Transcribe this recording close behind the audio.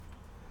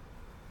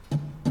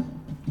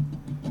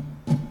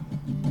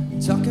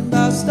Talking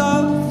about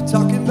stuff,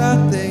 talking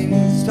about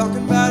things,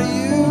 talking about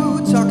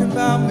you, talking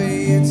about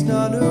me. It's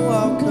not a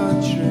wild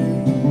country,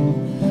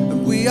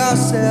 and we are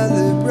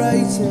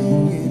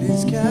celebrating. It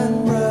is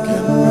Canberra.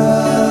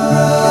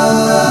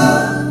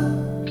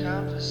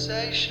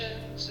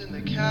 Conversations in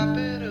the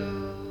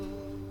capital.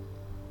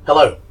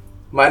 Hello,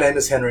 my name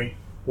is Henry.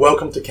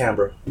 Welcome to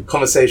Canberra,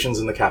 Conversations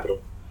in the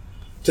Capital.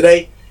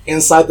 Today,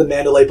 inside the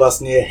Mandalay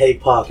bus near Hague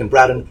Park in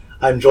Braddon,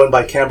 I'm joined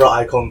by Canberra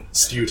icon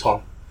Stu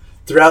Tong.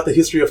 Throughout the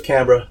history of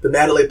Canberra, the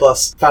Mandalay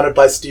bus, founded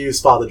by Stu's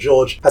father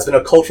George, has been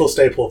a cultural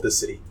staple of this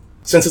city.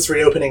 Since its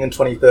reopening in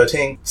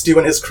 2013, Stu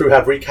and his crew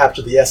have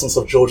recaptured the essence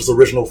of George's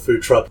original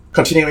food truck,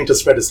 continuing to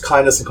spread his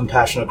kindness and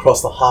compassion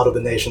across the heart of the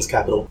nation's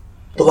capital.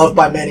 Beloved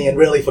by many and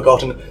rarely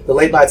forgotten, the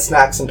late-night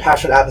snacks and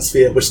passionate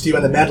atmosphere which Stu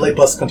and the Mandalay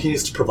bus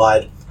continues to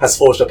provide has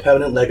forged a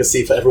permanent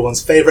legacy for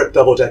everyone's favourite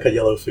double-decker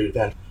yellow food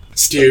van.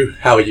 Stu,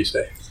 how are you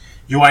today?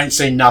 You ain't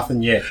seen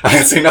nothing yet. I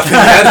ain't seen nothing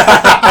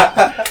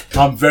yet.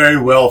 I'm very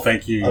well,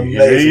 thank you.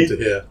 Amazing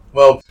to hear.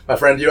 Well, my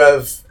friend, you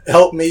have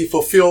helped me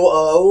fulfill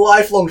a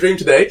lifelong dream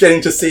today, getting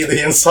to see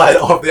the inside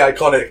of the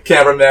iconic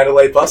Canberra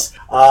Mandalay bus.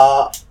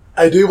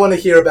 I do want to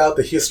hear about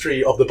the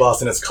history of the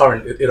bus in its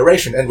current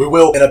iteration, and we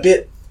will in a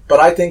bit.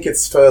 But I think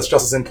it's first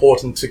just as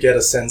important to get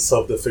a sense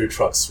of the food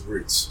truck's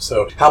roots.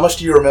 So how much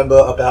do you remember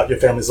about your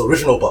family's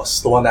original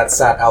bus, the one that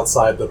sat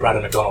outside the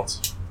Braddon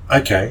McDonald's?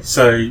 Okay,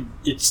 so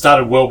it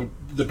started well.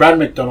 The Braddon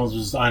McDonald's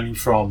was only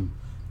from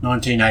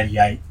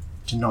 1988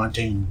 to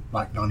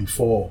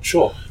 1994.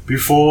 Sure.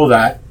 Before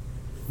that,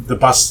 the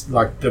bus,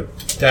 like the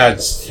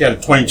dad's, he had a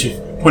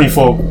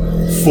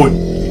 24-foot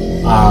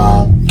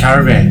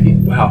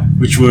caravan. Wow.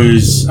 Which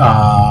was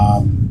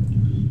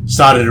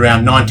started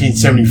around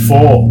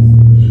 1974.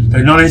 So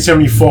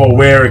 1974,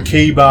 where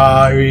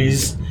Akiba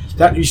is,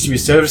 that used to be a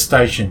service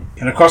station.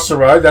 And across the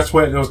road, that's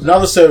where there was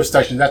another service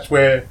station. That's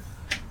where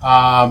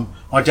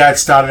my dad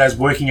started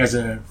working as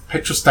a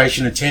petrol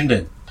station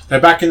attendant. So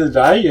back in the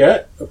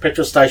day, a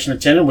petrol station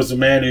attendant was the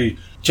man who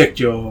checked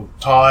your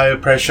tyre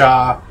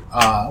pressure,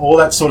 all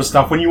that sort of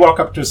stuff. When you walk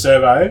up to a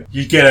servo,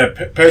 you get a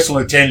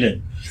personal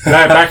attendant.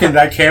 Back in the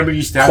day, Canberra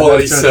used to have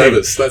quality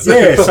service.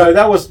 So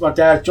that was my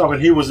dad's job,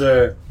 and he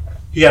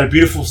had a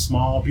beautiful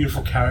smile,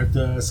 beautiful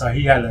character. So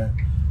he had a,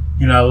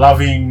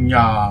 loving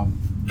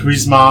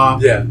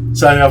charisma. Yeah.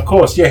 So of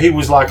course, he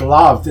was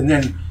loved. And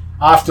then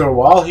after a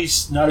while, he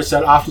noticed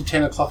that after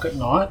 10 o'clock at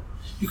night,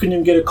 you couldn't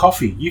even get a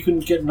coffee. You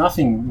couldn't get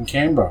nothing in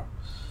Canberra.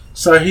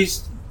 So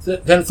he's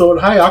then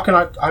thought, hey, I can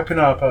open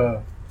up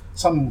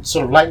some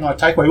sort of late night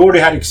takeaway. He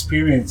already had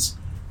experience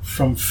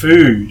from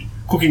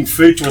cooking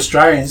food to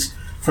Australians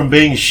from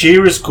being a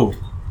shearer's cook.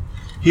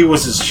 He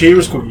was a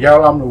shearer's cook,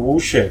 Yarralumla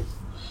Woolshed.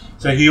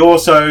 So he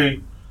also,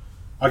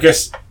 I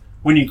guess,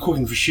 when you're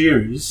cooking for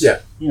shearers,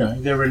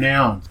 they're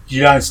renowned.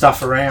 You don't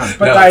stuff around.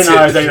 But they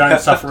know they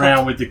don't stuff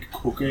around with the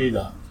cook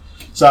either.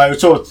 So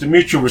it's the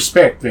mutual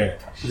respect there.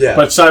 Yeah.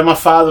 But so my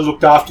father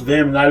looked after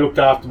them and they looked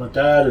after my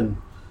dad. And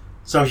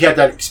so he had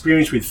that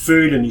experience with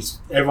food and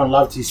everyone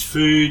loved his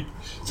food.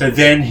 So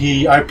then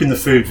he opened the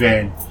food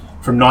van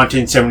from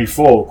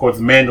 1974 called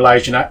the Mandalay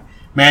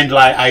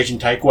Asian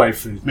Takeaway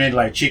Food,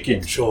 Mandalay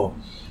Chicken. Sure.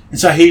 And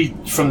so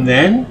from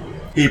then,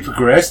 he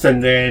progressed,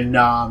 and then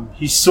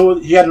he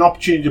had an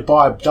opportunity to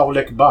buy a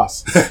double-decker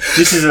bus.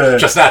 This is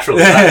just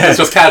naturally, right? It's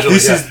just casually.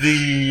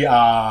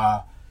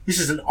 This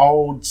is an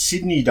old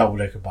Sydney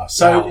double-decker bus.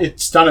 So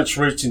It's done its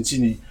roots in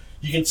Sydney.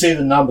 You can see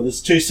the number.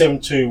 There's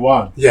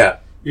 2721. Yeah.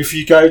 If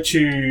you go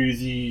to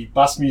the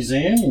bus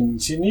museum in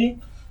Sydney,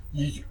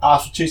 you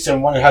ask for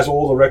 271. It has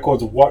all the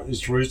records of what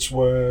its roots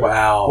were.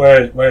 Wow.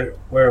 Where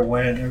it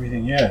went,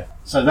 everything. Yeah.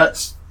 So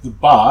that's the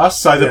bus.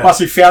 So the bus,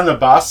 he found the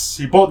bus.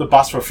 He bought the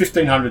bus for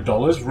 $1,500,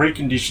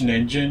 reconditioned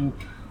engine,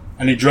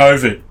 and he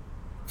drove it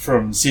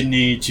from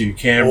Sydney to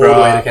Canberra. All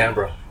the way to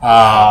Canberra.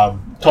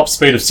 Top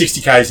speed of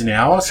 60 k's an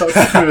hour. So it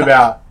took him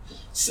about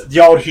the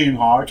old Hume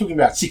Hire. It took him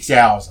about 6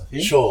 hours, I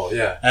think. Sure,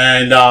 yeah.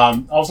 And I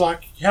was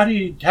like, how do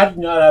you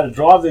know how to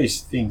drive these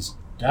things,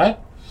 Dad?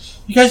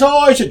 He goes,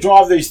 I used to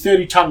drive these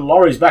 30-ton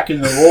lorries back in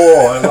the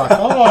war. I'm like,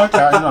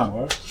 okay,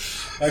 no,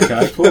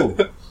 okay, cool.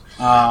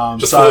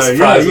 So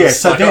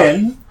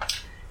then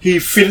he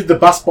fitted the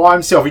bus by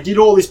himself. He did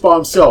all this by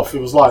himself.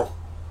 It was like,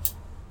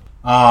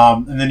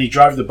 and then he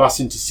drove the bus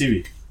into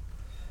Civic.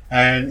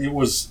 And it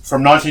was,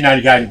 from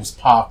 1988, it was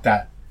parked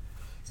at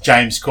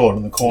James Court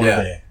on the corner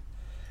there.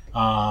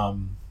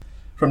 From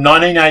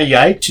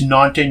 1988 to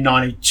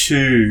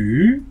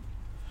 1992,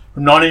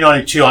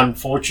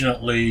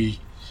 unfortunately,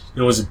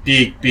 there was a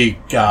big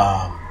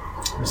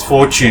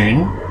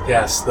misfortune.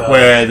 Yes.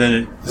 Where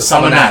the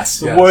summer gnats,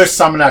 the worst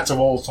summer gnats of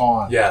all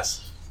time.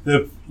 Yes.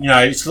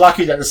 It's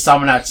lucky that the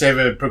summer gnats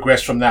ever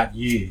progressed from that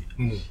year.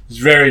 It's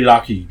very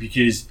lucky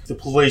because the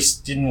police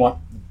didn't want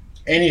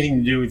anything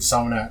to do with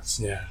summer gnats.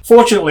 Yeah.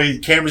 Fortunately,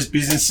 Canberra's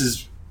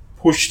businesses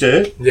pushed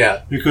it.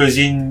 Yeah. Because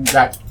in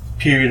that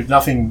period of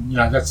nothing,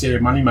 that's their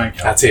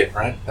moneymaker. That's it,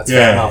 right? That's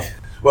fair enough.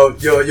 Well,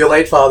 your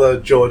late father,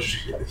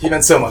 George, he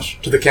meant so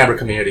much to the Canberra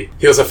community.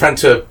 He was a friend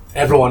to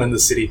everyone in the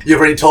city. You've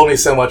already told me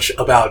so much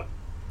about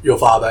your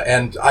father,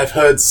 and I've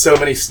heard so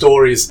many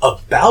stories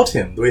about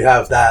him. We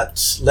have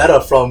that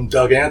letter from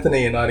Doug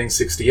Anthony in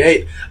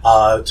 1968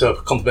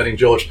 to complimenting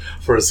George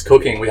for his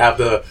cooking. We have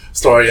the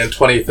story in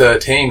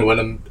 2013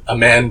 when a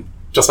man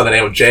just by the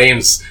name of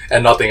James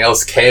and nothing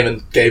else came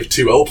and gave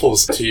 2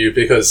 opals to you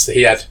because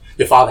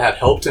your father had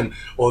helped him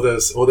all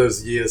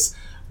those years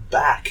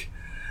back.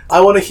 I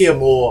want to hear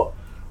more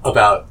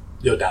about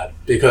your dad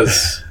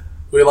because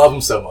we love him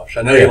so much.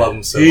 I know you love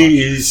him so much.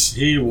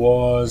 He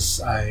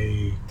was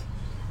a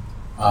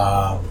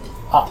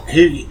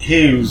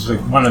he was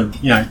one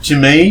of, to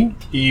me,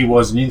 he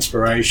was an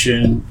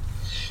inspiration.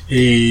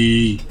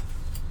 He,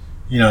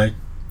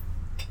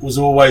 was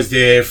always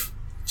there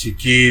to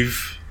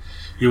give.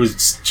 He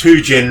was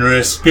too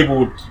generous. It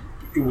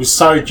was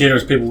so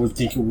generous, people would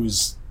think it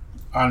was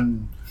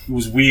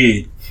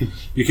weird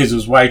because it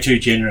was way too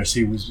generous.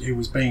 He would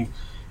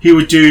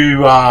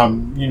do,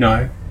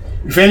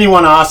 if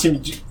anyone asked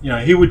him,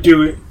 he would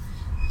do it.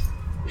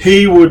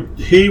 He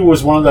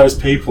was one of those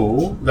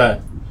people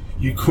that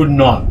you could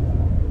not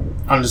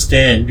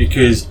understand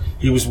because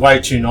he was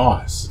way too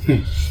nice.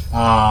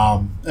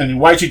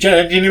 And way too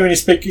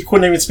generous. He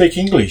couldn't even speak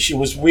English. It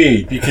was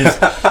weird because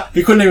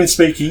he couldn't even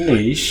speak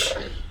English,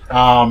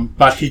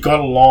 but he got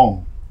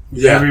along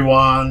with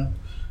everyone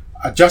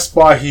just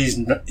by his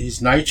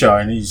nature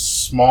and his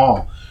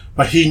smile.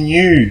 But he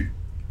knew,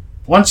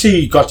 once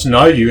he got to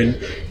know you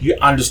and you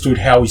understood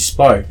how he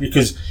spoke,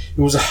 because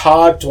it was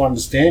hard to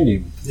understand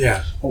him.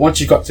 Yeah. But once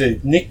you got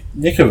to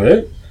nick of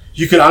it,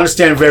 you could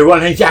understand very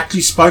well, and he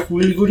actually spoke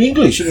really good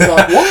English. And you're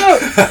like,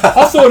 what?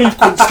 I thought he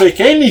couldn't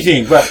speak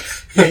anything, but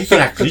he can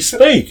actually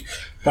speak.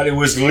 But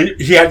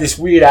he had this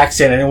weird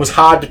accent, and it was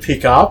hard to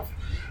pick up.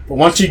 But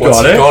once you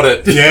got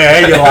it,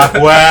 yeah, you're like,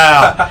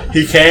 wow,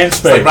 he can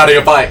speak. It's like riding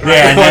a bike.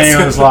 Yeah, and then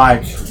it was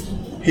like,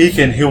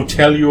 he'll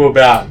tell you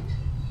about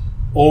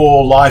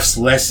all life's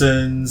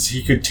lessons.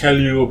 He could tell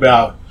you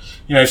about,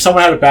 if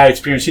someone had a bad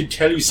experience, he'd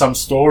tell you some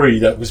story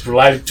that was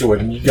related to it,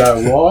 and you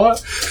go,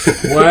 what?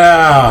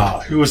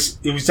 Wow. He was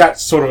that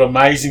sort of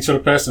amazing sort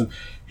of person.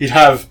 He's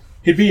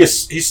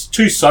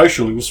too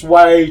social. He was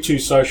way too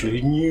social.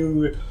 He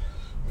knew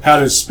how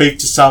to speak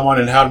to someone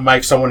and how to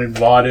make someone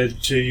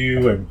invited to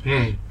you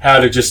and how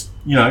to just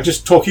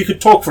talk. He could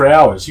talk for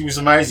hours. He was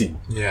amazing.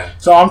 Yeah.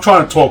 So I'm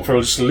trying to talk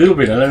for just a little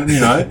bit, and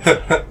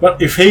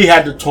but if he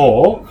had to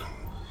talk,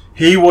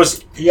 he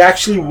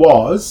actually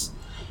was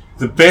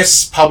the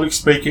best public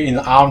speaker in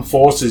the armed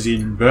forces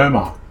in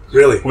Burma.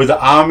 Really? With the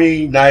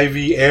Army,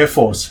 Navy, Air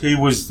Force. He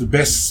was the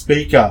best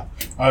speaker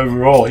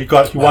overall. He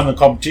won the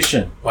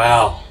competition.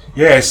 Wow.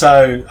 Yeah,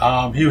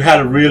 so he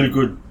had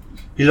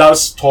he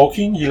loves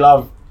talking. He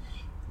loved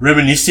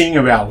reminiscing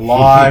about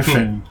life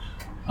and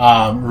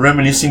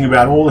reminiscing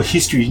about all the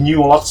history. He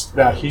knew lots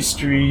about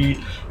history,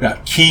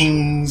 about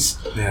kings.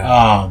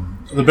 Yeah.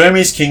 The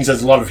Burmese kings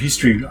has a lot of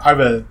history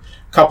over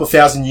couple of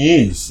thousand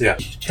years. Yeah.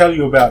 He'd tell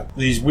you about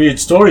these weird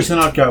stories, and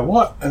I'd go,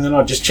 what? And then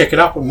I'd just check it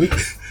up and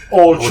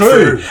all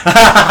true.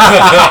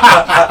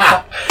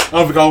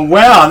 I'd be going,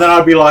 wow, and then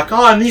I'd be like,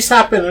 and this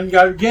happened, and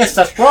go, yes,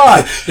 that's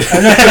right.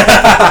 And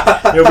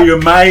then it'll be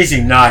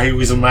amazing. No, he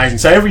was amazing.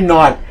 So every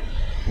night,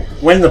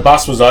 when the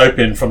bus was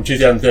open from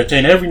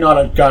 2013, every night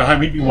I'd go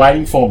home, he'd be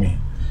waiting for me.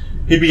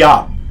 He'd be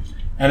up.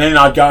 And then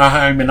I'd go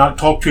home and I'd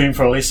talk to him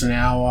for at least an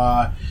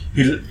hour.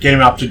 He'd get him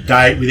up to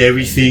date with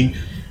everything.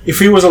 If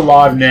he was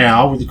alive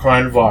now with the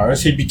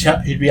coronavirus,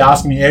 he'd be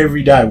asking me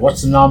every day,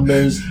 what's the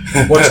numbers,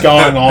 what's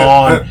going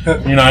on,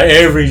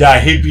 every day.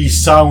 He'd be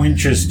so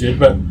interested,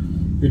 but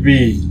it'd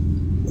be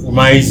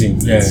amazing.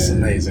 Yeah. It's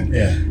amazing.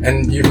 Yeah.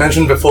 And you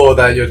mentioned before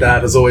that your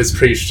dad has always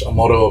preached a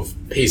motto of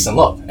peace and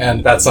love,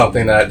 and that's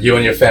something that you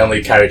and your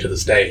family carry to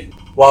this day.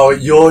 While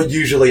you're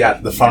usually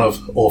at the front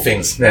of all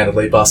things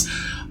Mandalay Bus,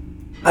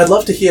 I'd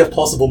love to hear, if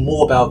possible,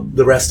 more about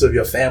the rest of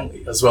your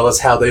family, as well as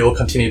how they all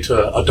continue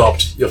to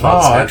adopt your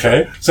father's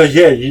mantra. Okay. So,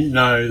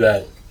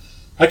 that.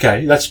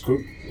 Okay, that's a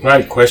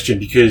great question,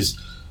 because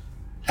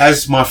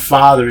as my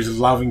father is a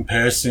loving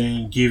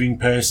person, giving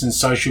person,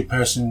 social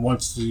person,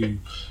 wants to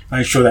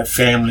make sure that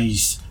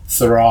families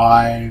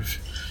thrive,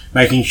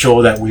 making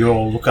sure that we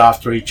all look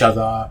after each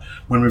other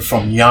when we're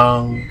from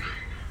young,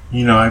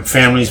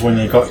 families when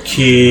they've got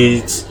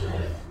kids.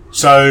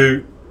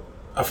 So,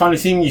 a funny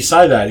thing you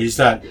say that is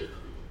that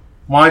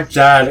my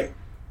dad,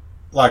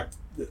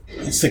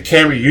 it's the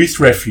Canberra Youth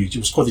Refuge. It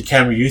was called the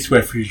Canberra Youth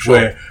Refuge,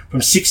 where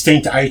from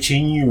 16 to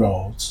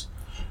 18-year-olds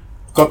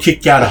got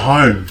kicked out of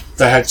home.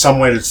 They had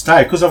somewhere to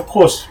stay. Because, of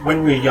course,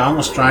 when we're young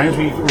Australians,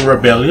 we were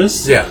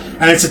rebellious. Yeah.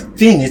 And it's a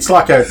thing. It's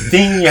like a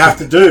thing you have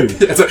to do.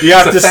 You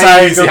have to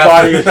say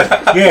goodbye.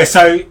 Yeah,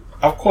 so,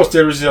 of course,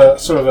 there was a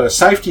sort of a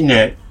safety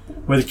net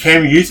where the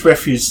Canberra Youth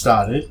Refuge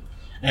started.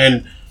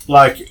 And,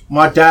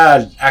 my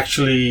dad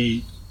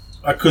actually,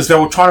 because they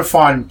were trying to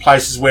find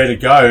places where to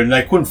go, and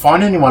they couldn't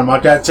find anyone.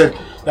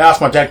 They asked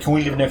my dad, can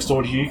we live next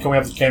door to you? Can we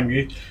have the Canberra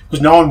Youth?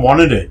 Because no one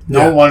wanted it.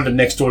 No one wanted it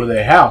next door to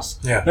their house.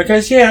 Yeah. And he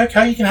goes, yeah,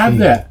 okay, you can have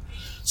that.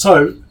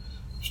 So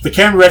the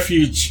Canberra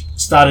Refuge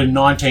started in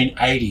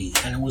 1980,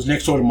 and it was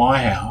next door to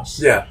my house.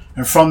 Yeah.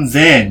 And from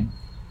then,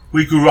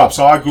 we grew up.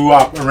 So I grew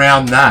up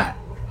around that.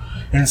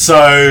 And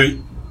so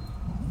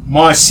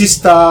my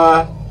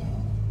sister,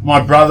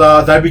 my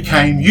brother, they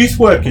became youth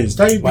workers.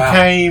 They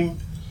became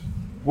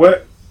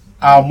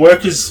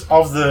workers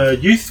of the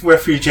youth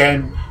refuge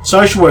and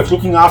social work,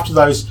 looking after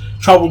those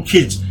troubled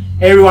kids.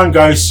 Everyone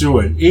goes through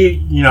it.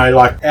 You know,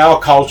 like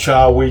our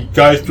culture, we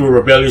go through a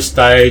rebellious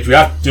stage. We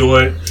have to do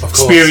it,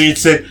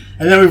 experience it,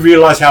 and then we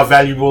realise how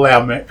valuable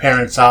our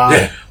parents are.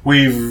 Yeah.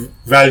 We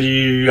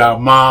value our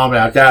mum,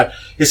 our dad.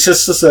 It's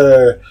just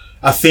a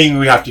thing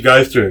we have to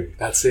go through.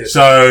 That's it.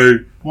 So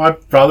my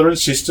brother and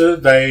sister,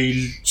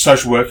 they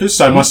social workers.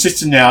 So my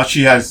sister now,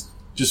 she has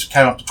just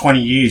came up to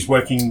 20 years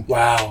working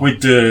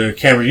with the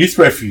Canberra Youth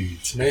Refuge.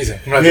 It's amazing.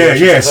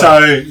 Yeah.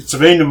 So it's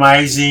been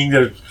amazing.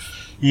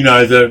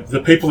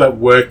 The people that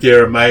work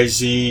there are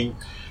amazing.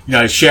 You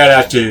know, shout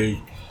out to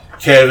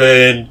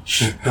Kevin,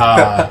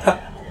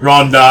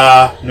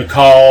 Rhonda,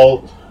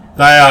 Nicole.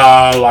 They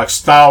are like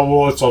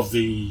stalwarts of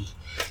the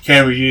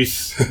Canberra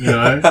Youth, you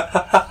know.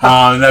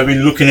 And they've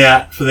been looking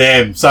out for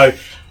them. So,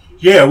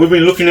 yeah, we've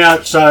been looking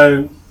out.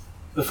 So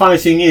the funny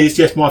thing is,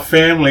 yes, my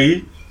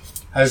family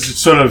has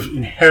sort of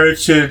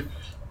inherited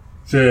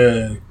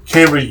the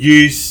Canberra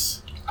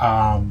Youth,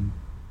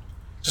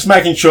 just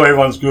making sure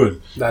everyone's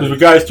good. Because we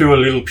go through a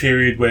little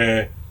period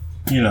where,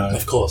 you know.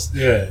 Of course.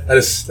 Yeah.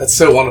 That's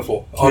so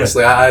wonderful.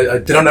 Honestly, I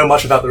didn't know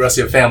much about the rest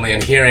of your family,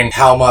 and hearing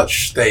how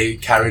much they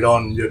carried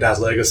on your dad's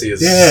legacy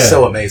is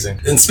so amazing.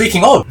 And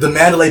speaking of, the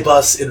Mandalay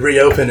bus, it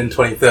reopened in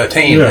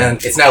 2013,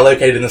 and it's now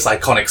located in this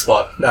iconic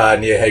spot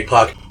near Hague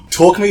Park.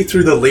 Talk me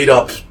through the lead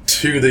up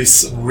to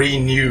this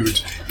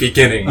renewed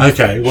beginning.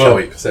 Okay, well,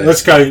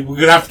 let's go. We're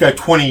going to have to go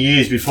 20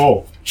 years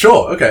before.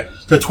 Sure, okay.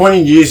 So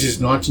 20 years is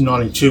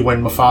 1992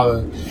 when my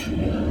father,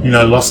 you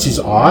know, lost his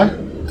eye,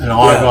 and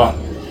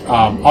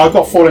I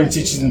got 14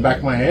 stitches in the back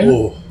of my head.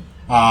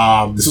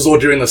 This was all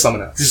during the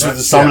Summernats. This was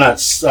the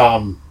Summernats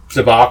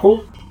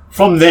debacle.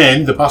 From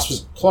then, the bus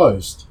was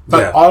closed.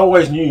 But I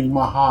always knew in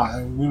my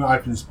heart, when I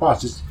opened this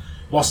bus,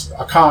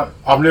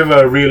 I've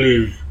never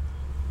really,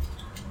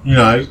 you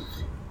know,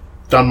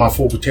 done my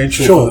full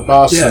potential for the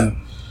bus and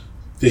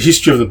the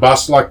history of the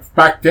bus. Like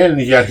back then,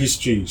 he had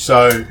history.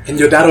 So, and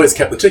your dad always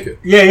kept the ticket.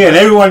 Yeah, and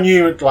everyone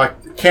knew it.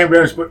 Like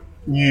Canberrans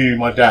knew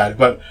my dad,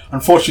 but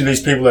unfortunately,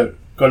 these people that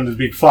got into the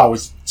big fight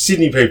was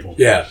Sydney people.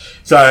 Yeah.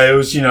 So it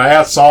was, you know,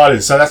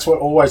 outsiders. So that's what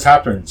always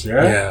happens.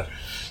 Yeah.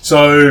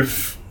 So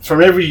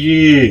from every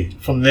year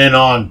from then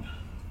on,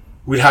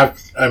 we'd have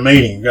a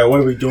meeting. Go, what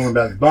are we doing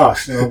about the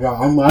bus? And I'd go,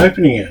 I'm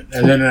opening it.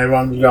 And then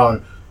everyone would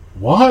go,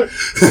 what?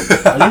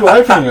 Are you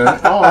opening it?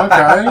 Oh,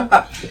 okay.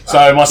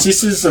 So my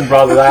sisters and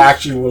brother, they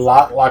actually were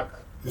like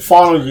the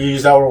final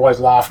years, they were always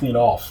laughing it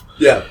off.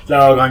 Yeah. They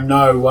were going,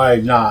 no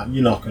way, nah,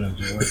 you're not going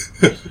to do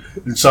it.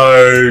 And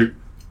so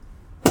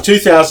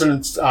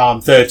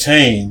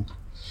 2013,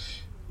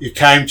 it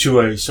came to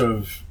a sort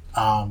of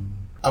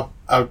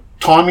a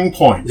timing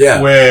point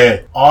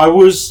where I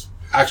was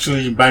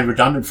actually made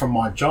redundant from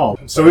my job.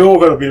 So we all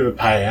got a bit of a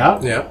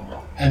payout. Yeah.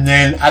 And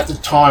then at the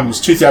time, it was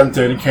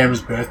 2013,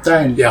 Canberra's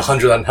birthday. And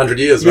 100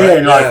 years, right? Yeah,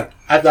 and like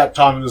at that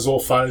time, it was all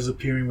photos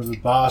appearing with the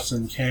bus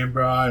and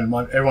Canberra, and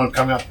everyone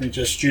coming up to me,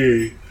 just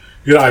Stu,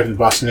 you got to open the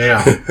bus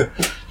now.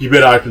 You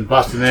better open the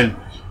bus. And then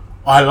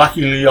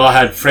luckily I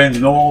had friends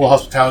in all the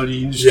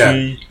hospitality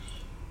industry,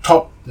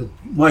 the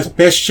most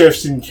best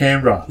chefs in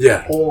Canberra.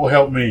 Yeah, all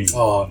helped me.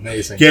 Oh,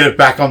 amazing! Get it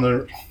back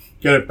on.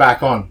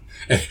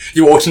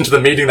 You walked into the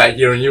meeting that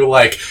year and you were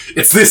like,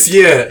 "It's this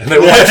year," and they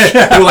were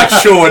like,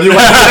 "Sure," and you were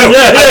like, "I'm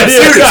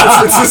serious,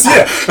 it's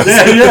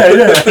this year."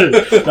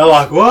 They're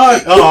like,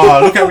 "What?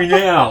 Oh, look at me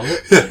now!"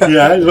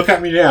 Look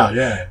at me now.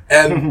 Yeah,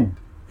 and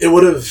it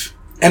would have.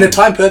 And it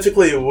timed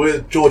perfectly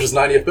with George's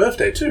 90th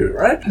birthday too,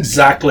 right?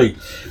 Exactly.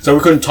 So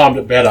we couldn't have timed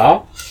it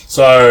better.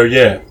 So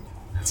yeah,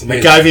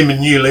 it gave him a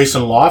new lease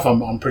on life.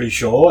 I'm pretty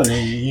sure, and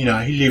he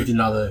lived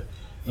another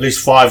at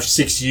least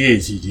 5-6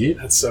 years. He did.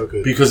 That's so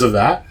good because of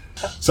that.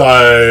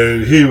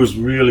 So he was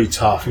really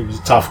tough. He was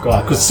a tough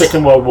guy because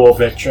Second World War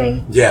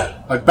veteran.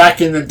 Yeah. Like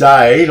back in the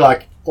day,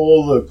 like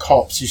all the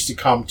cops used to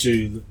come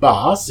to the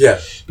bus.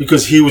 Yeah.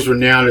 Because he was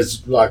renowned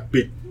as like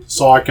big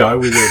psycho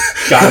with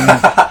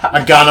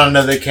a gun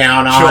under the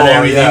counter and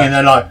everything, and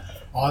they're like,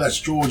 "Oh, that's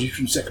George. He's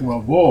from Second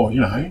World War. You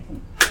know,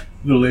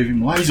 you'll leave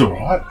him lazy, all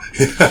right."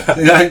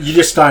 You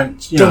just don't.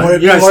 Don't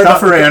worry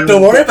about him.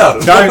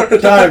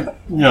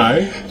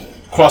 Don't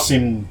cross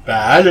him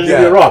bad, and you'll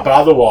be right. But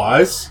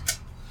otherwise,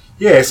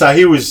 So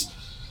he was,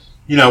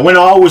 when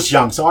I was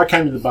young. So I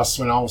came to the bus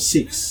when I was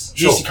 6.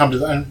 He used to come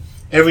to and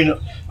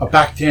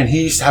back then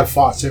he used to have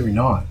fights every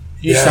night.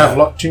 He used to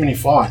have too many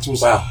fights. It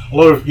was a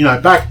lot of,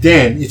 back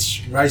then it's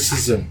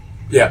racism.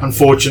 Yeah.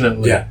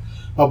 Unfortunately. Yeah.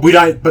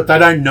 But they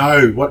don't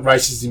know what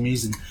racism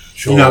is, and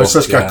it's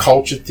just a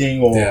culture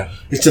thing, or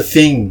it's a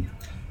thing.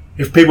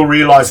 If people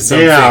realise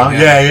it now,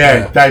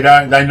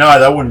 they know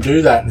they wouldn't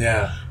do that.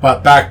 Yeah.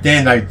 But back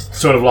then they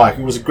sort of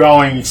it was a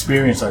growing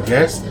experience, I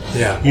guess.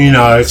 Yeah.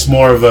 It's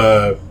more of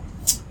a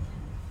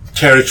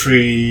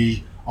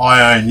territory.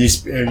 I own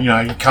this.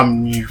 You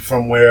come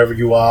from wherever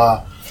you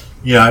are.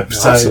 You know,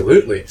 so,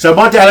 Absolutely. So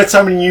my dad had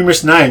so many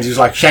numerous names. He was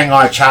like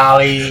Shanghai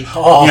Charlie,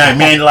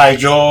 Mandalay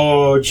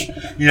George.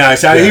 You know,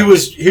 so he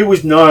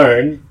was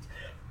known.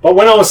 But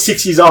when I was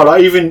 6 years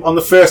old, even on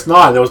the first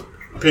night, there was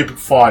people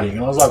fighting,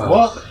 and I was like,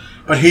 "What?"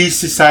 But he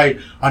used to say,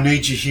 "I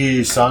need you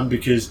here, son,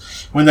 because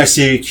when they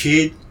see a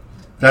kid,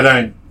 they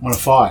don't want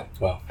to fight."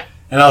 Wow.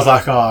 And I was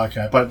like, "Oh,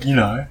 okay." But you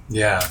know,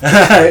 Yeah.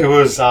 it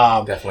was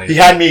Definitely. He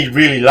had me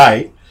really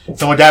late.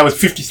 So my dad was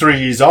 53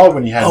 years old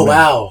when he had me. Oh,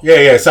 wow.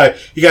 Yeah. So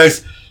he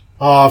goes,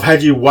 "Oh, I've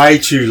had you way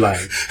too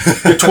late.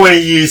 You're 20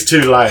 years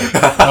too late."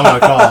 I'm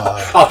like,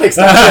 "Oh." Oh, thanks,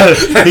 Dad.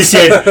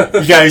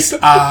 he goes,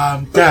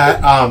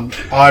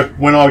 "Dad,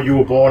 when you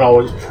were born, I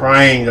was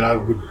praying that I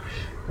would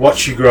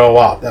watch you grow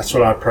up. That's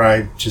what I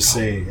prayed to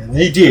see." And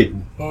he did.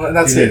 Well, and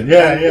that's He it. did.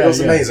 Yeah. It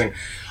was amazing.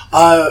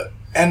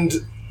 And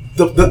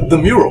the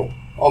mural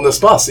on this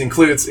bus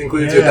includes your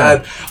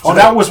dad. So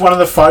that was one of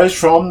the photos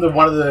from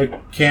one of the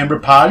Canberra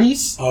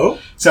parties. Oh?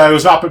 So it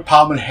was up at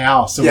Parliament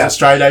House. It was a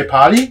Australia Day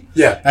party.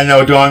 Yeah. And they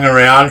were going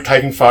around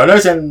taking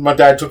photos, and my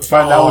dad took a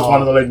photo. That was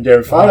one of the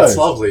legendary photos. That's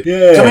lovely.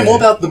 Yeah. Tell me more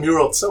about the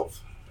mural itself.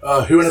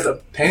 Who ended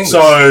up painting this?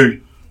 So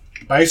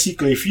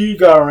basically, if you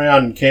go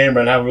around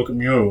Canberra and have a look at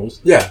murals,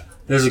 Yeah.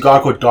 there's a guy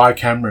called Di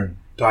Cameron.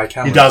 Di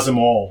Cameron. He does them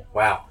all.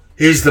 Wow.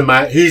 He's the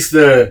man. He's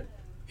the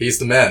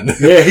man.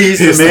 Yeah, he's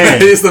the man.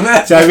 He's the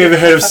man. So have you ever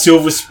heard of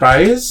Silver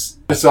Sprayers?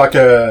 It's like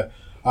a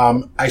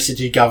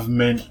ACT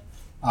government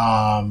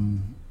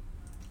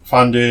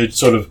funded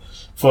sort of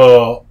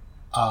for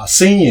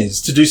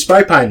seniors to do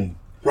spray painting.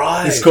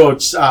 Right. It's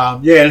called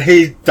and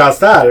he does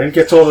that and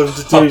gets all of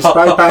them to do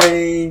spray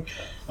painting.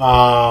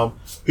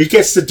 He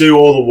gets to do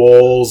all the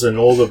walls and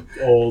all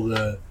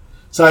the.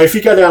 So if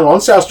you go down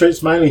Lonsdale Street,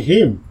 it's mainly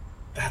him.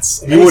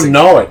 That's amazing. You wouldn't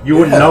know it. You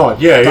wouldn't know it.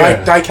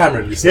 Yeah. Di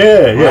Cameron, you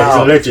said. Yeah, Wow.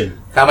 he's a legend.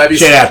 Now maybe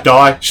Shout out,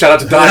 Di. Shout out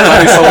to Di.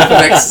 Maybe someone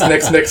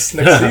for next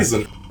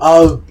season.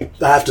 I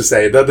have to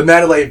say the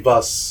Mandalay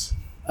bus.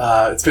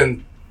 It's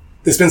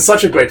been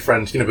such a great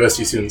friend to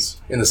university students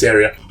in this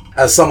area.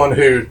 As someone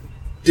who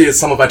did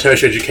some of my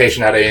tertiary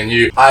education at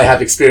ANU, I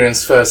have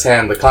experienced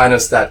firsthand the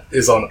kindness that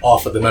is on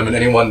offer the moment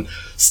anyone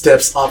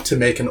steps up to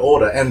make an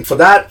order, and for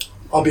that,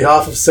 on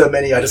behalf of so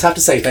many, I just have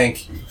to say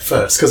thank you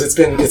first, because it's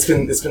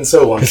been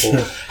so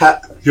wonderful.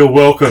 You're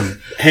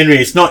welcome, Henry.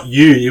 It's not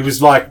you. It was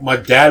like my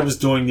dad was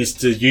doing this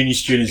to uni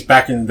students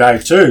back in the day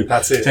too.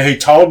 That's it. So he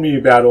told me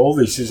about all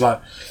this. He's like,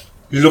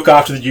 you look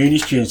after the uni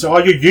students. Oh,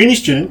 you're a uni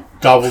student,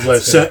 double the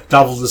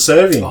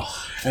serving,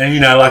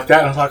 and like that.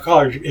 And I was like,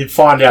 oh, he'd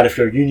find out if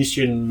you're a uni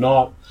student or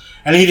not,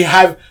 and he'd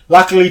have,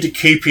 luckily to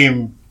keep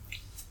him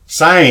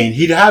sane,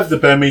 he'd have the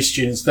Burmese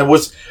students. There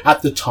was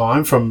at the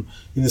time from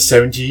in the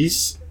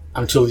 70s.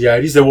 Until the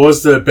 80s, there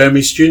was the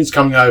Burmese students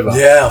coming over.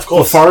 Yeah, of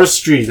course. For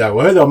forestry, they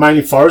were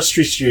mainly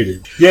forestry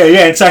students. Yeah,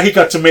 and so he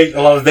got to meet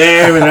a lot of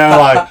them, and they were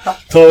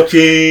like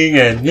talking,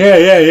 and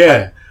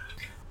yeah.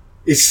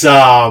 It's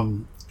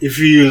if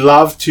you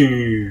love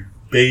to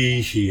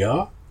be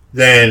here,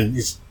 then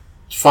it's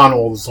fun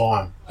all the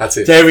time. That's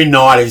it. So every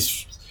night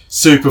is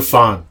super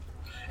fun,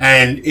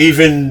 and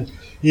even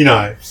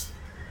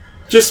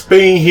just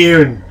being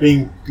here and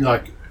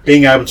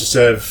being able to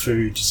serve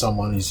food to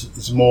someone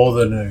is more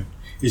than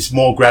it's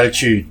more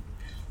gratitude.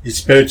 It's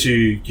better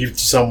to give to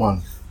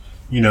someone,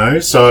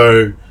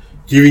 so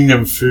giving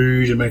them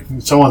food and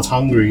making someone's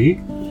hungry,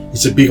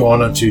 it's a big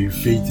honor to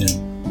feed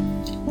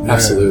them.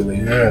 Absolutely.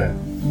 Yeah.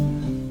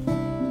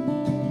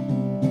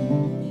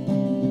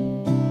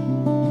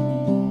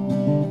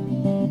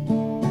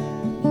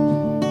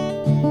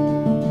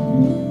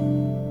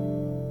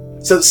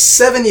 So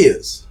 7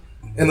 years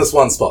in this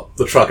one spot,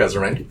 the truck has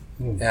remained.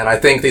 And I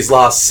think these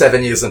last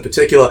 7 years in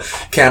particular,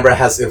 Canberra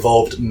has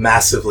evolved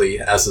massively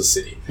as a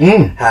city.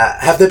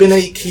 Have there been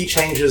any key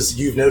changes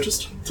you've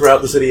noticed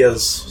throughout the city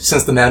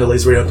since the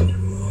Mandalay's reopened?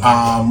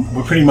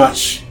 We're pretty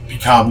much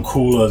become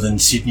cooler than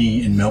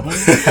Sydney and Melbourne.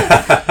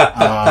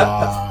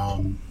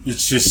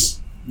 It's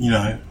just,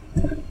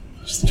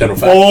 Just a general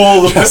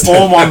fact.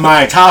 all my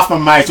mates, half my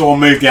mates all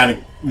moved down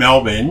to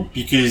Melbourne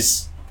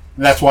because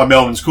that's why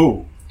Melbourne's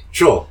cool.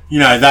 Sure.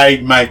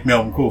 They make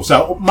Melbourne cool.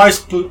 So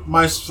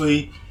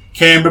mostly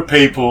Canberra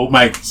people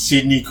make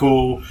Sydney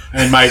cool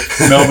and make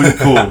Melbourne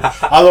cool.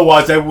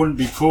 Otherwise, they wouldn't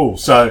be cool.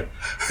 So,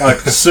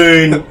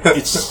 soon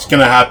it's going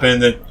to happen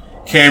that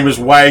Canberra's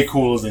way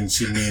cooler than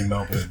Sydney and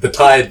Melbourne. The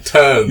tide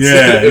turns.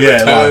 Yeah, It yeah,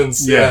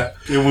 returns.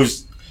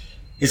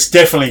 It's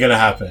definitely going to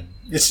happen.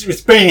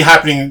 It's been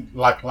happening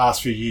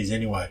last few years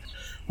anyway.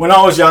 When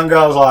I was younger,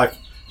 I was like,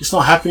 it's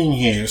not happening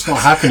here. It's not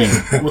happening.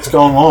 What's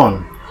going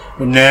on?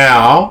 But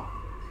now,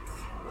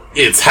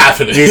 It's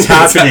happening. it's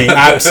happening.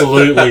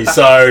 Absolutely.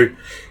 So,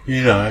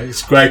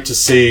 it's great to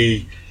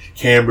see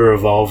Canberra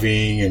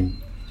evolving and,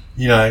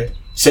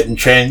 setting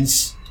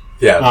trends.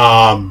 Yeah.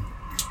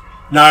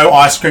 No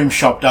ice cream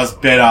shop does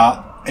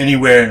better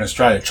anywhere in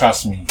Australia,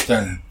 trust me,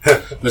 than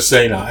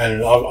Messina.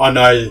 And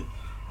I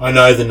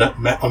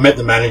met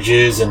the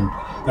managers and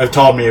they've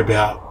told me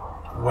about,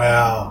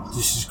 wow,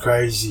 this is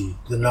crazy,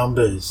 the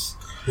numbers.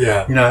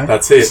 Yeah, You know?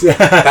 that's it.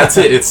 That's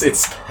it.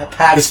 It's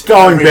packed. It's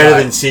going every better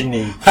night. than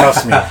Sydney,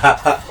 trust me.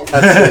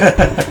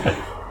 That's it.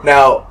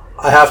 Now,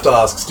 I have to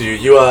ask, Stu,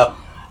 you are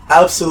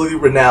absolutely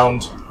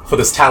renowned for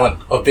this talent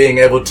of being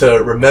able to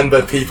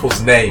remember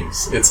people's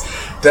names. It's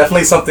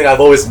definitely something I've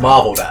always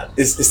marveled at.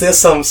 Is there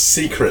some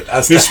secret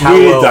as It's to how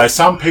weird well... though.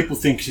 Some people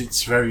think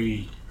it's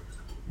very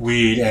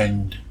weird,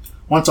 and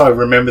once I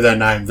remember their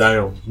name,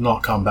 they'll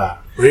not come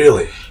back.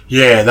 Really?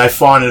 Yeah, they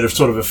find it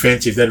sort of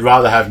offensive. They'd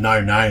rather have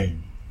no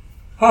name.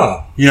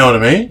 Huh. You know what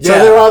I mean? So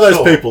Yeah, there are those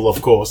sure. people,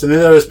 of course, and then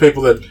there are those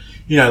people that,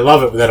 you know,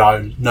 love it that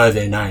I know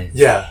their name.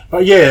 Yeah.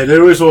 But yeah,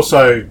 there is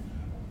also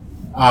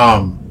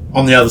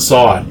on the other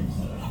side.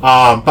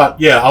 But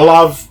yeah, I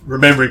love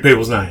remembering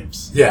people's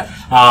names. Yeah. Do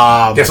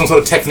you have some sort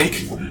of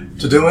technique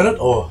to doing it,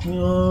 or...?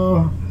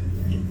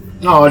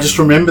 No, I just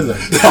remember them.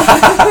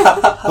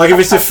 Like if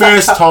it's the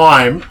first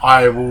time,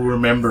 I will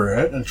remember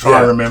it and try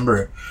Yeah. to remember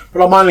it.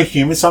 But I'm only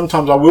human.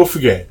 Sometimes I will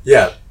forget.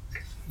 Yeah.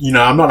 You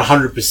know, I'm not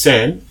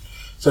 100%.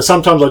 So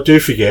sometimes I do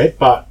forget.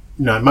 But,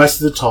 you know,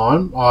 most of the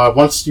time,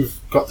 once you've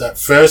got that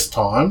first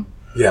time,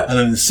 Yeah. and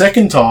then the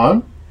second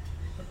time,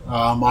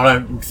 I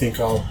don't think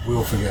I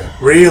will forget.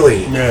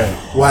 Really? Yeah.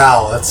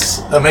 Wow, that's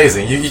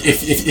amazing.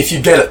 If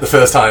you get it the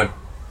first time,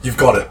 you've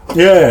got it.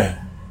 Yeah.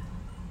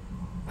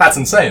 That's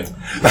insane.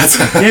 That's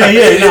Yeah,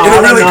 in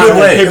a really good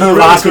way. In a People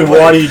really ask me, good way.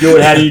 why do you do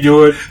it? How do you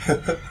do it?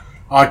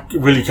 I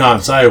really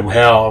can't say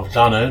how I've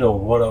done it or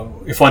what.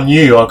 If I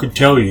knew, I could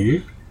tell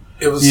you.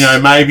 It was, You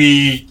know,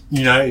 maybe,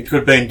 you know, it could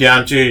have been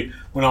down to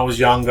when I was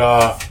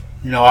younger,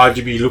 you know, I had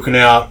to be looking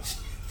out.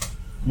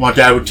 My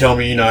dad would tell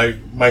me, you know,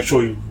 make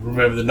sure you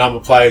remember the number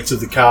plates of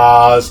the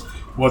cars,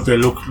 what they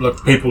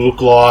people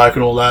look like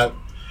and all that.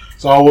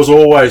 So I was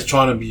always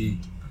trying to be,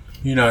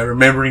 you know,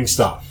 remembering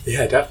stuff.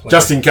 yeah, definitely.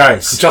 Just in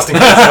case. Just in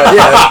case, right?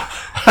 Yeah.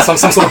 Some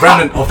sort of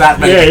remnant of that.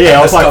 Maybe. Yeah,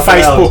 I was like Stuff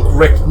around. Facebook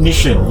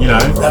recognition, you know.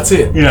 That's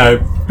it. You know,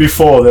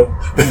 before the,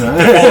 you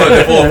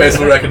know. Before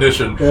facial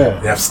recognition.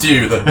 Yeah. You have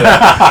Stu,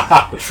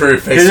 the true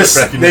face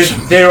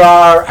recognition. There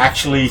are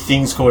actually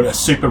things called a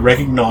super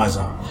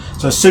recognizer.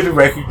 So a super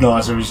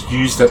recognizer is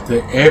used at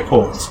the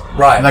airports.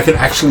 Right. And they can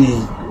actually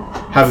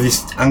have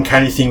this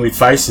uncanny thing with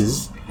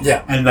faces.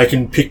 Yeah. And they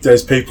can pick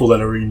those people that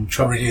are in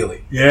trouble.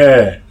 Really?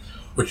 Yeah.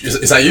 Which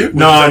is that you?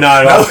 No,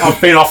 I've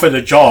been offered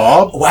a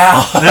job.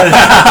 Wow.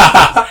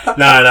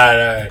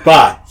 No.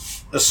 But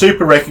a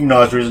super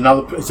recognizer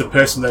is a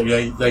person that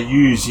they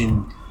use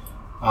in.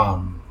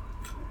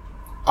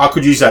 I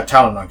could use that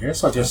talent, I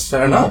guess.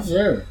 Fair enough.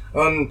 Yeah.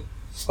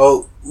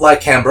 Well,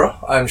 like Canberra,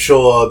 I'm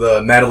sure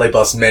the Mandalay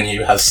Bus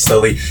menu has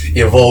slowly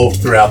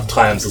evolved throughout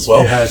times as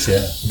well. It has, yeah.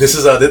 This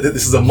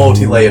is a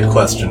multi-layered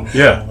question.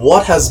 Yeah.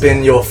 What has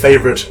been your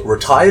favorite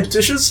retired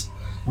dishes?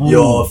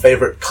 Your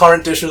favorite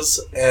current dishes,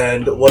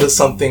 and what is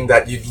something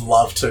that you'd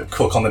love to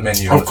cook on the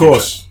menu? in Of the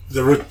course.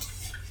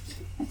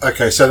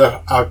 Okay,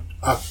 so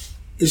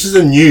this is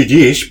a new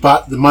dish,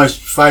 but the most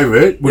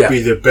favourite would Yeah.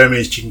 be the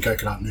Burmese chicken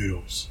coconut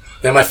noodles.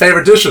 future? They're my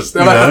favorite dishes.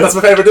 know? That's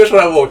my favorite dish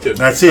when I walk in.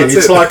 That's it.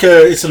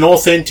 It's an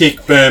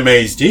authentic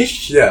Burmese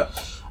dish. Yeah.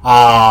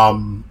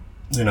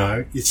 You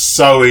know, it's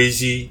so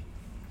easy.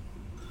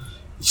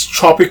 It's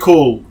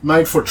tropical,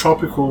 made for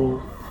tropical.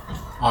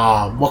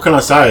 What can I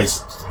say? It's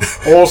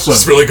awesome.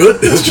 It's really good.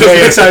 It's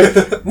just Yeah,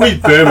 so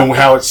with Burma,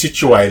 how it's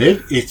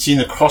situated, it's in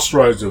the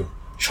crossroads of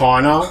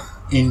China,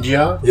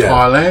 India, Yeah.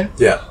 Thailand.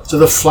 Yeah. So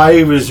the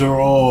flavours are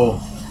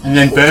all... And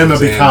then Burma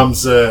comes in.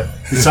 becomes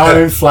its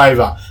own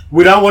flavour.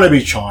 We don't want to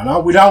be China.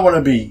 We don't want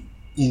to be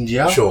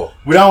India. Sure.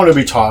 We don't want to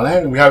be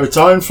Thailand. We have its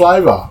own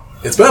flavour.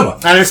 It's Burma.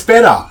 And it's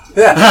better.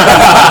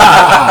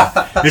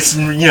 Yeah. It's,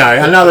 you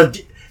know, another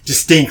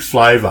distinct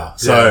flavour.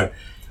 So, Yeah.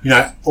 you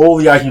know, all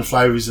the Asian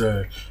flavours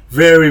are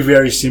very,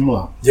 very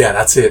similar. Yeah,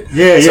 that's it.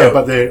 Yeah, So-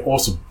 but they're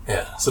awesome.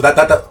 Yeah. So that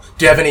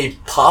do you have any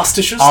past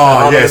dishes? that Oh,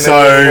 aren't yeah, on the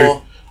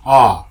menu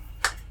or-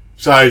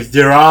 so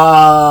there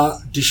are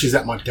dishes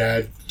that my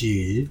dad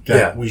did that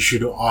Yeah. we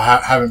should,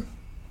 haven't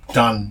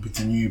done with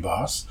the new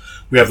bus.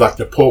 We have like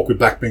the pork with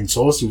black bean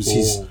sauce. It was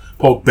his Ooh.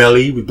 pork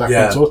belly with black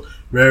Yeah. bean sauce.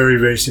 Very,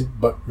 very simple,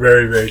 but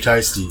very, very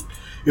tasty.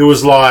 It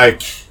was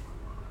like,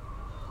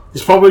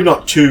 it's probably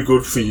not too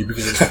good for you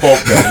because it's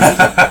pork belly,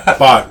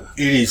 but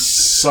it is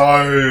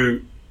so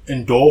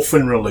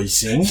endorphin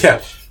releasing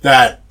Yeah.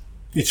 that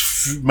it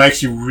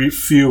makes you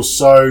feel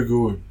so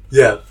good.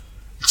 Yeah.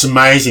 It's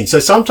amazing. So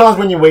sometimes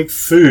when you eat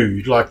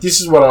food, like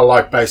this is what I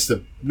like base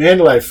the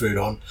Mandalay food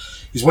on,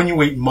 is when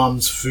you eat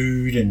mum's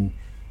food and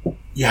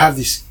you have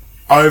this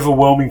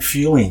overwhelming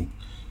feeling.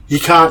 You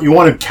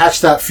want to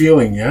catch that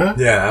feeling, yeah?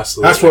 Yeah,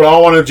 absolutely. That's what I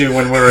want to do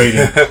when we're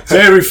eating. So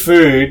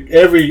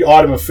every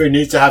item of food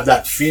needs to have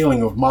that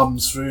feeling of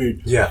mum's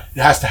food. Yeah.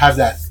 It has to have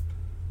that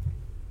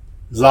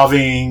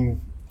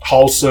loving,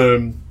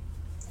 wholesome,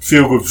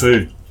 feel-good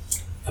food.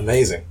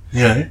 Amazing.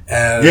 Yeah.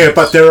 And Yeah,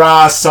 but there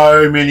are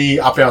so many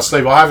up our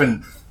sleeve. I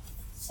haven't...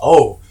 got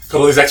all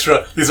these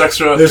extra There's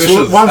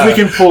dishes. ones we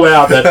can pull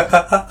out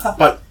that...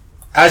 But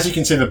as you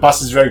can see, the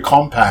bus is very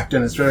compact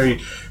and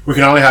we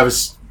can only have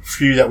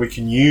few that we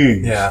can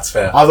use. Yeah, that's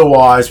fair.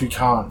 Otherwise, we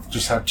can't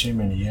just have too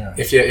many. Yeah.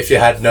 If you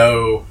had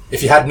no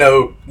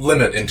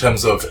limit in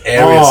terms of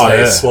area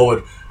space,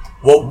 what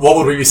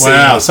would we be seeing?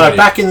 Wow. So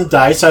back in the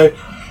day,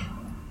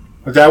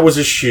 my dad was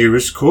a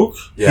shearer's cook.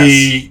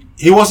 Yes.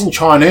 He wasn't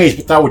Chinese,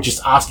 but they were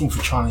just asking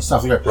for Chinese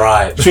stuff. They go,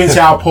 right. Twin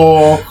sour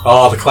pork.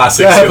 Oh, the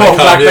classics. Yeah,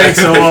 black bean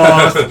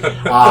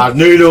sauce,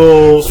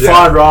 noodles,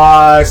 fried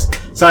rice.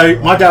 So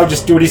my dad would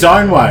just do it his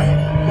own way.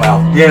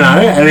 Wow. You know,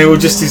 and it was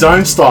just his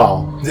own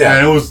style.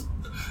 Yeah. And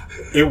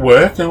it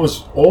worked, and it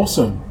was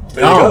awesome.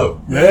 There you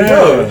go. Yeah. There you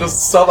go.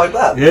 Just stuff like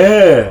that.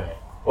 Yeah.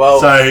 Well.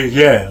 So,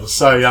 yeah, it was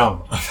so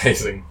yum.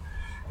 Amazing.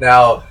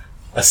 Now,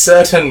 a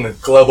certain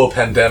global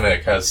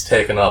pandemic has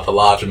taken up a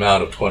large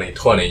amount of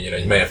 2020.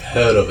 You may have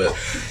heard of it.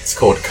 It's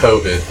called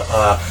COVID.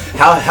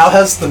 How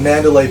has the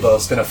Mandalay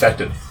Bus been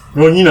affected?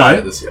 Well,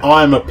 this year?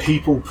 I'm a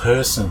people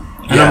person,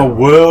 and I'm a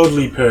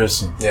worldly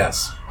person.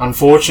 Yes.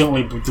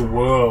 Unfortunately, with the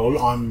world,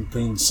 I'm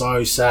being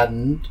so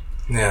saddened.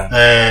 Yeah.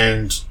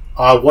 And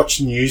I watch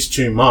the news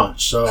too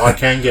much, so I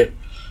can get,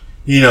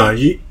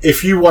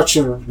 if you watch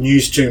the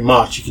news too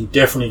much, you can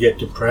definitely get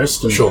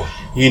depressed. And sure.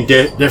 You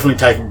can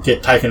definitely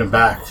get taken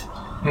aback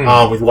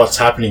with what's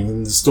happening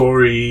and the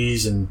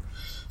stories. And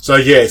so,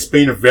 yeah, it's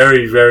been a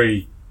very,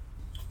 very...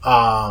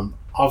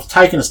 I've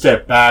taken a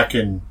step back,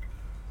 and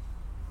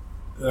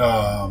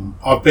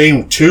I've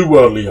been too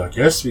worldly, I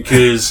guess,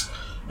 because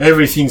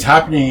everything's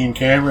happening in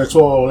Canberra.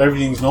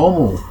 Everything's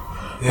normal.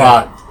 Yeah.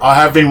 But I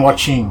have been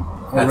watching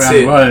around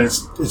the world, and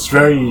it's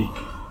very,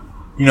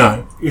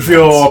 if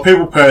you're a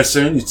people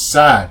person, it's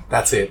sad.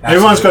 That's it.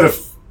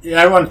 Absolutely.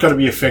 Everyone's got to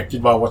be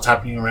affected by what's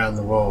happening around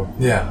the world.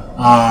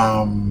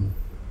 Yeah.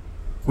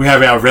 We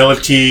have our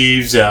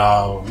relatives,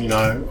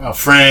 our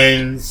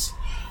friends.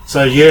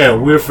 So yeah,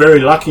 we're very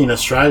lucky in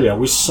Australia.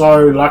 We're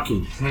so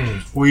lucky.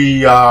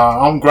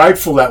 I'm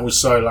grateful that we're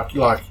so lucky.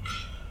 Like,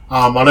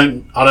 I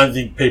don't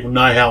think people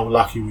know how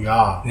lucky we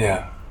are.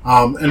 Yeah.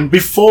 And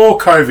before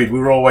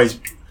COVID,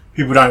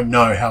 people don't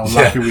know how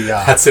lucky we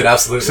are. That's it,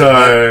 absolutely.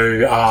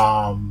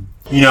 So,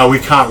 we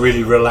can't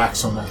really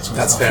relax on that sort of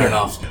That's stuff. fair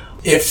enough.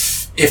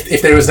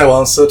 If there is no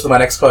answer to my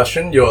next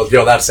question, you're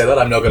allowed to say that.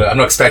 I'm not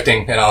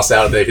expecting an answer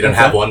out of there if you don't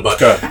have one, but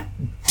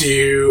do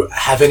you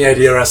have any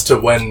idea as to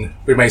when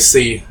we may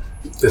see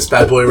this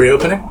bad boy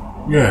reopening?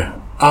 Yeah.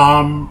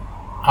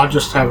 I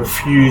just have a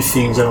few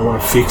things that I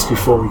want to fix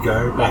before we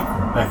go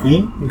back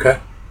in. Okay.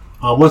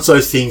 Once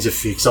those things are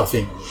fixed, I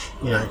think,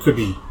 it could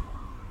be...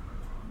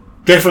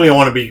 Definitely I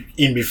want to be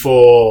in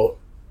before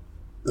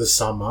the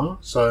summer.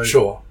 So,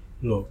 sure.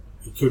 Look,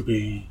 it could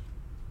be...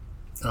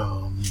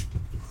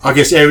 I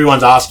guess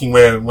everyone's asking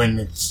when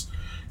it's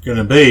going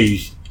to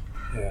be.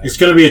 Yeah. It's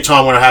going to be a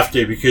time when I have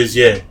to, because,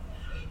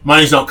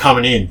 money's not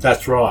coming in.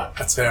 That's right.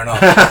 That's fair enough.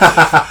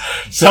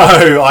 So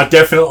I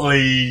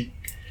definitely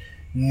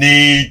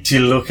need to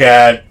look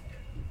at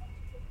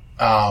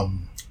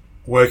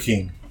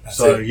working. That's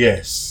it.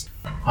 Yes.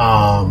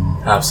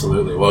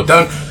 Absolutely. Well,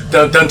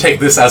 don't take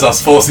this as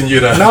us forcing you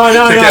to. No.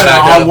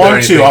 I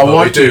want to.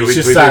 We do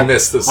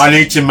miss this. I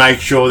need to make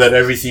sure that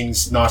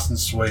everything's nice and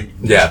sweet.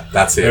 Yeah,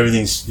 that's it.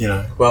 Everything's,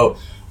 Well,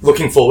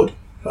 looking forward,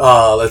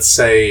 let's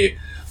say,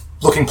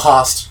 looking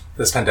past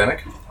this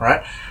pandemic,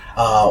 right?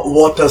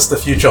 What does the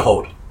future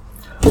hold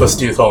for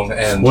Stu Thong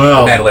and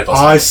Mandalay Bus?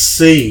 I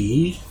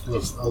see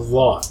a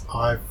lot.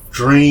 I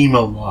dream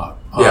a lot.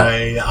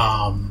 Yeah.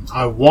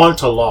 I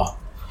want a lot.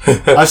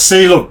 I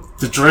see, look,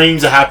 the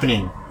dreams are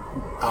happening.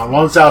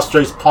 Lonsdale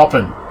Street's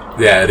popping.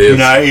 Yeah, it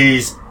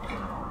is.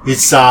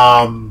 It's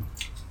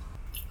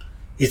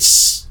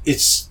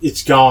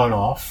going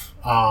off.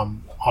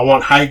 I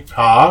want Hague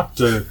Park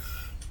to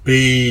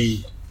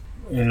be,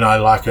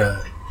 like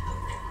a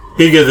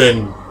bigger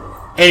than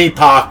any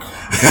park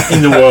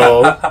in the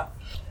world.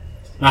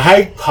 Now,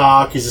 Hague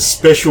Park is a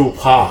special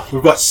park.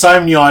 We've got so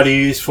many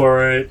ideas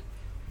for it.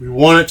 We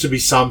want it to be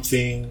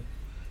something.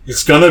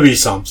 It's going to be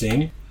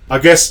something. I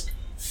guess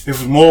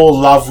if the more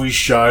love we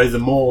show, the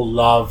more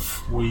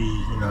love we,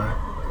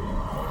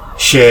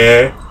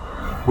 share,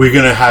 we're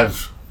going to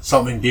have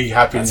something big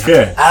happen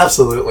here.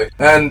 Absolutely.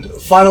 And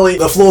finally,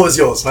 the floor is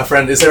yours, my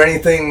friend. Is there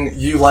anything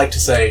you like to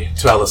say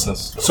to our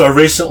listeners? So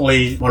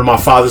recently, one of my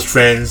father's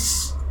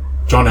friends,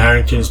 John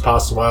Harrington, has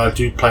passed away. I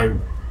do pay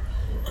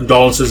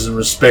condolences and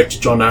respect to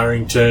John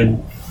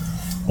Harrington.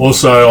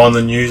 Also on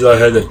the news, I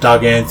heard that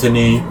Doug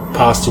Anthony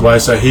passed away.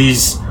 So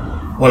he's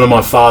one of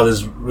my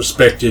father's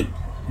respected,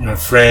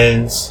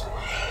 friends.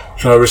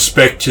 So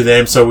respect to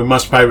them. So we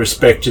must pay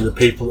respect to the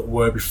people that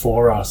were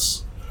before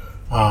us.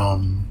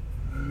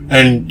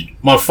 And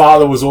my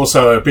father was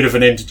also a bit of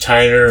an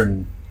entertainer,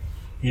 and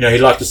he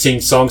liked to sing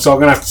songs, so I'm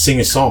going to have to sing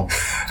a song.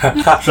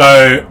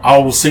 So I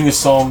will sing a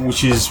song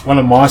which is one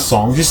of my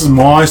songs. This is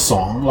my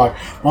song. Like,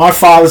 my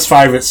father's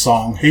favourite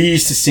song, he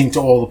used to sing to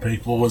all the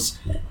people, was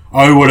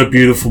Oh What a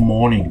Beautiful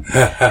Morning.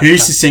 He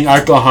used to sing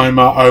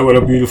Oklahoma, Oh What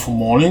a Beautiful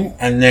Morning,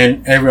 and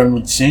then everyone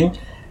would sing.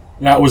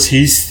 That was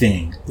his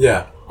thing.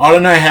 Yeah. I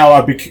don't know how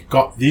I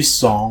got this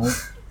song.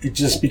 It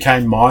just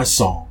became my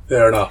song.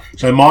 Fair enough.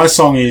 So my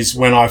song is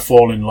When I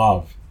Fall in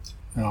Love.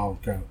 And I'll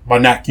go by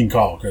Nat King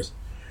Cole. It goes,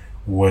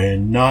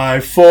 when I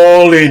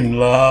fall in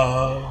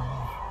love,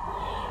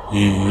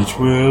 it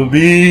will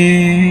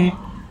be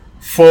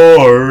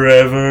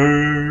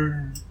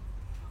forever,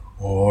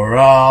 or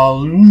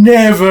I'll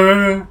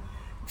never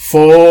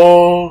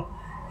fall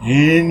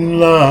in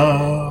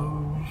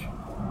love.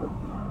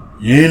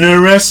 In a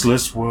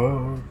restless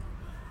world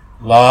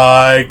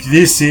like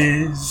this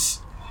is,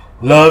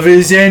 love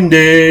is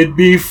ended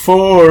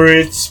before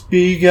it's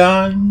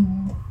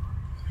begun,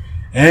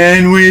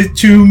 and with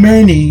too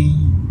many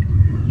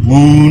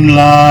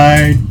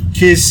moonlight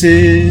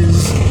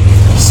kisses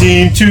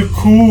seem to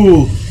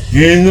cool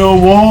in the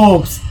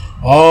warmth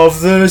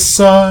of the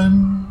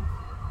sun.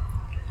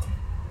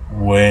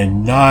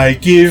 When I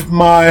give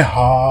my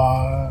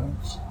heart,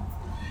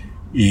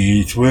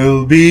 it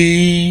will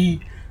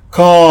be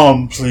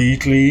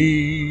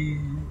completely,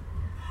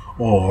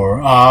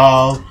 or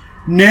I'll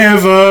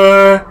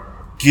never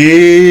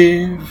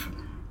give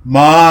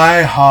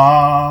my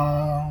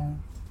heart.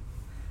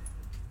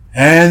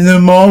 And the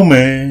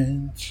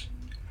moment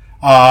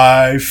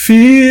I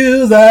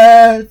feel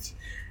that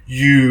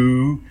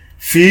you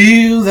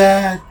feel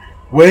that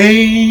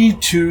way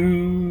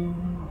too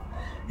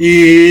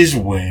is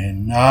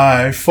when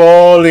I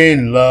fall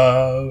in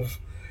love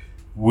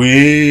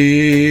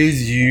with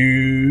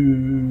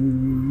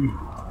you.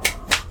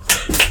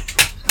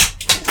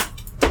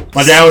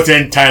 My dad was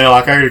entertainer,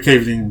 like I gotta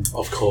keep it in,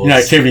 Of course. you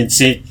know, keep it in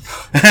sync.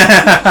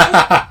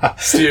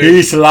 Stu, He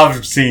used to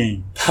love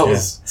singing. that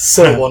was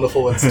so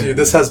wonderful. And Stu,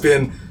 this has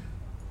been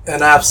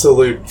an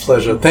absolute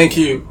pleasure. Thank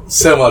you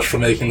so much for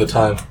making the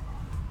time.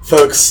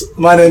 Folks,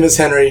 my name is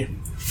Henry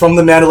from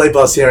the Mandalay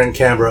bus here in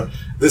Canberra.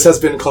 This has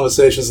been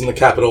Conversations in the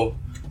Capital.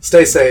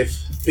 Stay safe,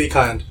 be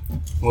kind,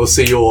 and we'll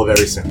see you all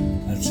very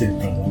soon. That's it,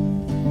 brother.